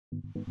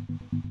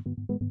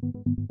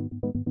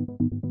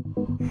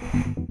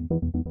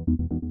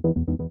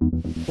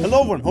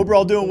Hello everyone, hope you're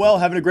all doing well,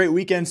 having a great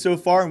weekend so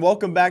far, and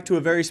welcome back to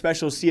a very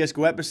special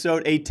CSGO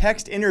episode, a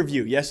text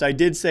interview. Yes, I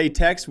did say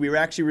text. We were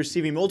actually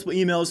receiving multiple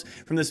emails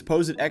from the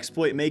supposed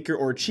exploit maker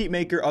or cheat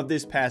maker of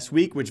this past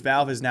week, which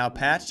Valve has now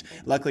patched.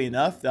 Luckily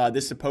enough,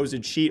 this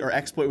supposed cheat or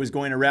exploit was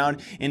going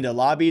around into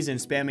lobbies and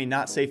spamming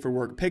not safe for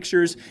work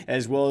pictures,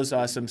 as well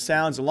as some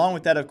sounds. Along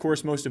with that, of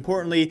course, most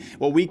importantly,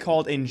 what we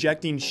called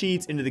injecting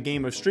cheats into the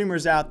game of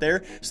streamers out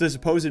there. So the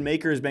supposed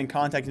maker has been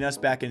contacting us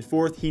back and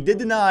forth. He did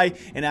deny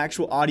an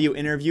actual audio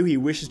interview. He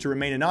wishes to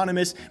remain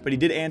anonymous, but he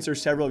did answer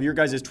several of your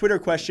guys' Twitter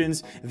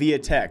questions via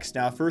text.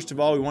 Now, first of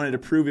all, we wanted to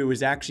prove it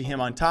was actually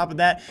him. On top of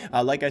that,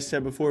 like I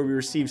said before, we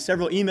received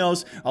several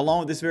emails along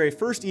with this very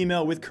first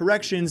email with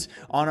corrections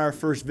on our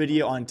first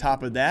video on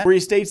top of that, where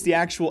he states the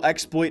actual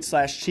exploit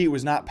 / cheat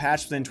was not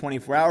patched within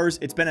 24 hours.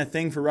 It's been a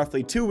thing for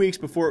roughly 2 weeks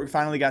before it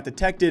finally got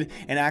detected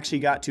and actually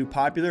got too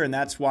popular, and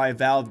that's why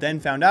Valve then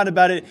found out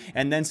about it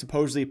and then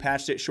supposedly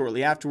patched it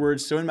shortly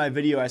afterwards. So in my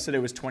video, I said it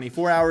was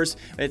 24 hours.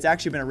 It's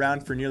actually been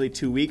around for nearly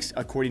 2 weeks,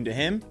 according to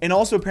him. And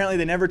also, apparently,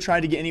 they never tried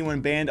to get anyone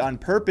banned on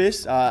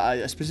purpose.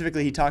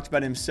 Specifically, he talked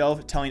about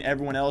himself telling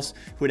everyone else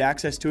who had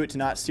access to it to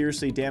not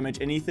seriously damage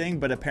anything,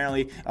 but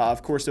apparently,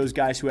 of course, those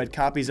guys who had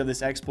copies of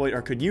this exploit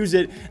or could use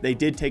it, they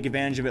did take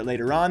advantage of it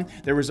later on.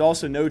 There was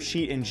also no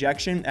cheat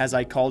injection, as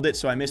I called it,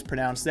 so I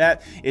mispronounced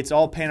that. It's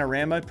all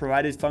Panorama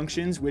provided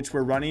functions which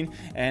were running,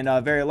 and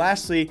very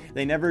lastly,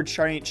 they never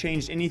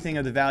changed anything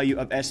of the value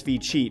of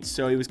SV cheats.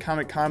 So it was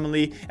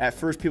commonly, at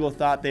first, people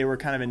thought they were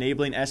kind of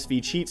enabling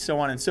SV cheats, so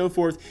on and so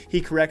forth. He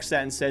corrects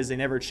that and says they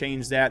never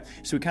changed that.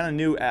 So we kind of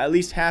knew at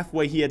least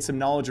halfway he had some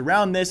knowledge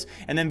around this.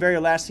 And then very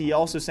lastly, he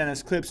also sent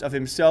us clips of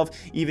himself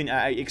even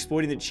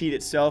exploiting the cheat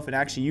itself and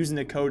actually using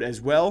the code as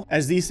well,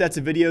 as these sets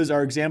of videos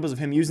are examples of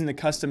him using the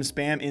custom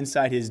spam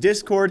inside his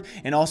Discord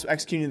and also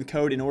executing the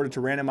code in order to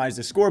randomize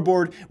the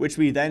scoreboard, which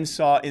we then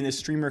saw in the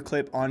streamer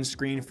clip on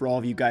screen for all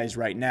of you guys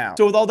right now.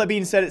 So with all that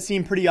being said, it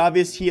seemed pretty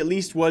obvious he at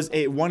least was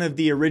one of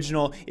the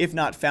original, if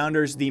not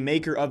founders, the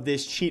maker of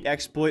this cheat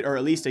exploit, or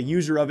at least a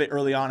user of it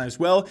early on as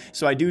well.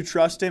 So I do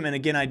trust him, and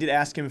again, I did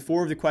ask him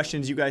 4 of the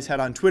questions you guys had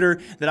on Twitter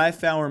that I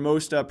found were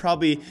most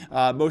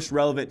most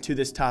relevant to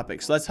this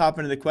topic. So let's hop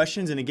into the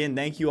questions, and again,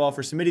 thank you all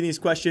for submitting these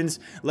questions.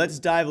 Let's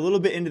dive a little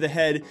bit into the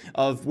head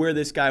of where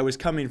this guy was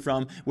coming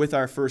from with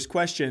our first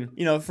question.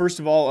 You know, first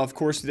of all, of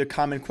course, the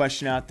common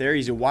question out there,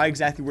 he said, why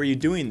exactly were you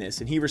doing this?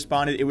 And he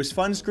responded, it was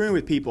fun screwing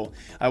with people.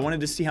 I wanted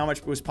to see how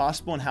much was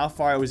possible and how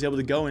far I was able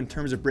to go in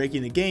terms of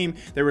breaking the game.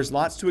 There was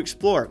lots to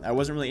explore. I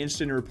wasn't really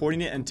interested in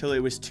reporting it until it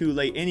was too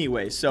late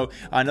anyway. So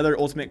another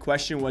ultimate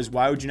question was,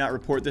 why would you not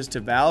report this to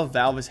Valve?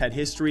 Valve has had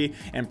history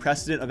and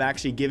precedent of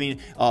actually giving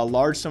a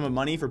large sum of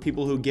money for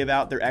people who give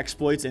out their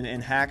exploits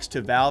and hacks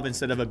to Valve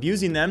instead of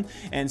abusing them.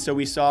 And so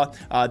we saw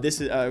this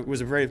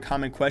was a very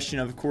common question.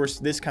 Of course,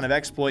 this kind of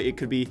exploit, it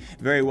could be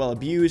very well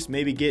abused,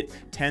 maybe get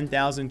 $10,000,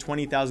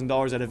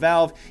 $20,000 out of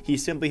Valve. He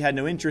simply had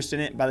no interest in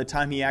it. By the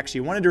time he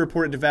actually wanted to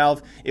report it to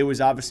Valve, it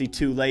was obviously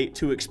too late,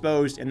 too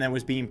exposed, and then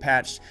was being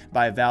patched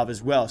by Valve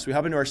as well. So we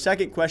hop into our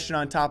second question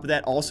on top of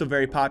that, also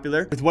very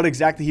popular, with what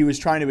exactly he was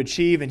trying to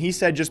achieve. And he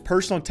said just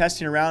personal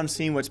testing around,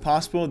 seeing what's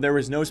possible. There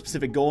was no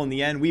specific goal in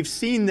the end. We've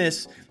seen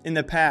this in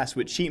the past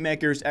with cheat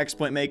makers,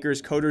 exploit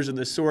makers, coders of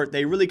the sort.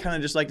 They really kind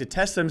of just like to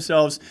test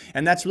themselves,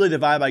 and that's really the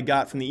vibe I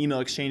got from the email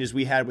exchanges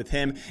we had with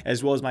him,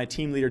 as well as my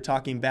team leader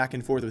talking back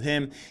and forth with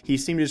him. He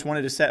seemed to just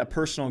wanted to set a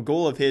personal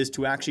goal of his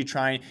to actually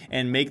try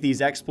and make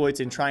these exploits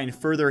and try and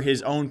further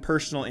his own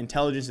personal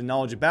intelligence and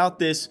knowledge about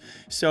this.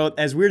 So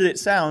as weird as it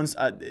sounds,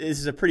 this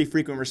is a pretty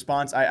frequent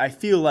response, I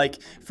feel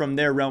like, from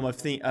their realm of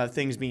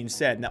things being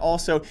said. Now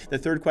also, the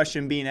third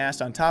question being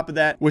asked on top of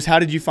that was, how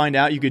did you find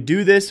out you could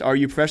do this? Are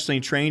you professionally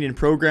trained in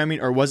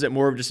programming, or was it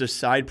more of just a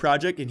side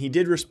project? And he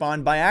did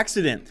respond, by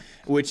accident,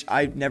 which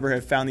I never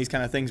have found these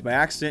kind of things by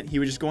accident. He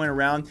was just going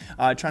around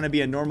trying to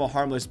be a normal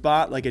harmless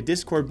bot, like a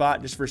Discord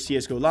bot just for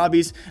CSGO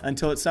lobbies,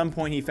 until at some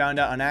point he found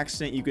out on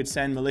accident you could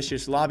send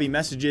malicious lobby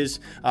messages,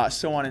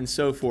 so on and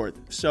so forth.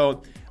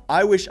 So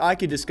I wish I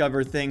could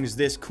discover things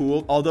this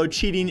cool. Although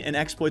cheating and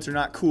exploits are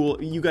not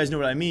cool, you guys know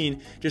what I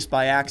mean, just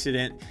by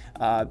accident.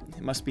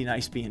 It must be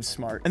nice being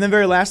smart. And then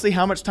very lastly,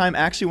 how much time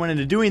actually went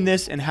into doing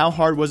this, and how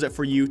hard was it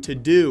for you to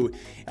do?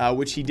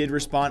 Which he did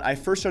respond, I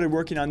first started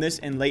working on this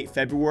in late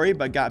February,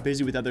 but got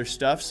busy with other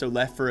stuff, so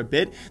left for a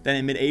bit. Then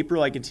in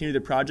mid-April, I continued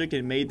the project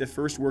and made the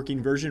first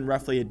working version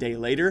roughly a day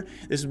later.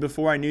 This was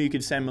before I knew you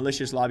could send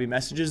malicious lobby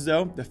messages,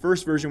 though. The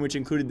first version, which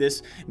included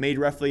this, made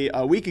roughly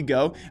a week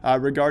ago.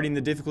 Regarding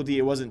the difficulty,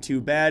 it wasn't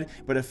too bad,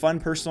 but a fun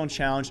personal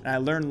challenge, and I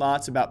learned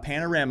lots about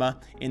Panorama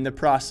in the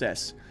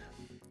process.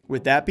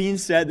 With that being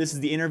said, this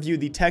is the interview,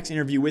 the text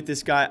interview with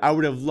this guy. I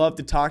would have loved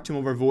to talk to him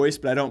over voice,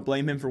 but I don't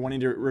blame him for wanting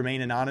to remain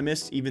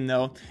anonymous, even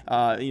though,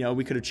 you know,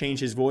 we could have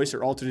changed his voice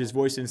or altered his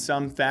voice in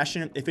some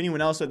fashion. If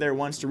anyone else out there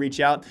wants to reach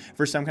out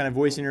for some kind of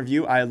voice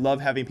interview, I love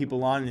having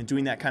people on and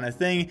doing that kind of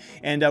thing.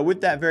 And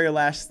with that very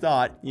last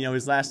thought, you know,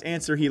 his last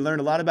answer, he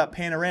learned a lot about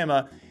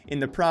Panorama in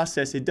the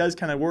process, it does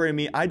kind of worry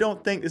me. I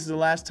don't think this is the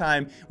last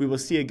time we will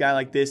see a guy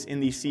like this in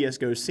the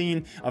CSGO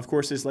scene. Of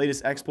course, this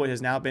latest exploit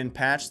has now been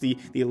patched. The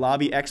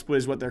lobby exploit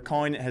is what they're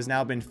calling it, has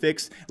now been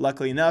fixed,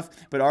 luckily enough.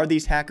 But are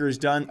these hackers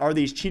done? Are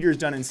these cheaters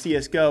done in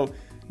CSGO?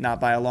 Not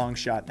by a long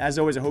shot. As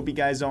always, I hope you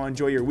guys all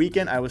enjoy your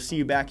weekend. I will see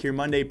you back here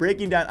Monday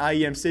breaking down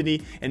IEM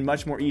Sydney and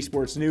much more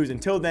esports news.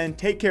 Until then,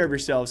 take care of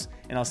yourselves,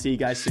 and I'll see you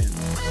guys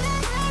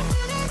soon.